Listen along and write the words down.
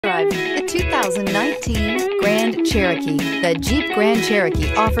2018 Grand Cherokee. The Jeep Grand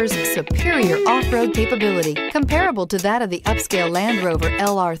Cherokee offers superior off-road capability comparable to that of the upscale Land Rover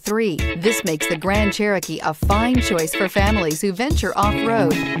LR3. This makes the Grand Cherokee a fine choice for families who venture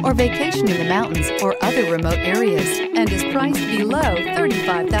off-road or vacation in the mountains or other remote areas and is priced below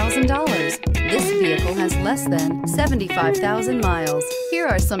 $35,000. This vehicle has less than 75,000 miles. Here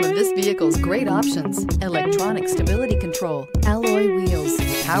are some of this vehicle's great options: electronic stability control, alloy wheels,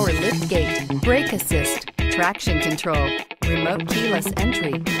 power lift gate, brake assist, traction control, remote keyless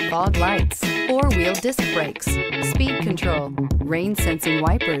entry, fog lights, four-wheel disc brakes, speed control, rain sensing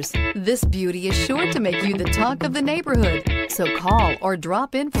wipers. This beauty is sure to make you the talk of the neighborhood. So call or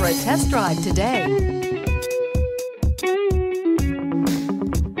drop in for a test drive today.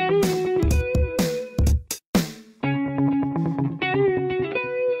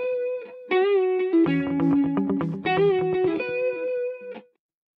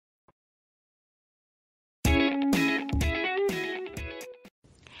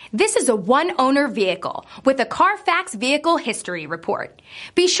 This is a one-owner vehicle with a Carfax Vehicle History Report.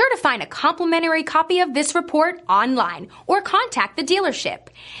 Be sure to find a complimentary copy of this report online or contact the dealership.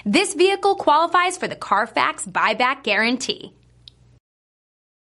 This vehicle qualifies for the Carfax Buyback Guarantee.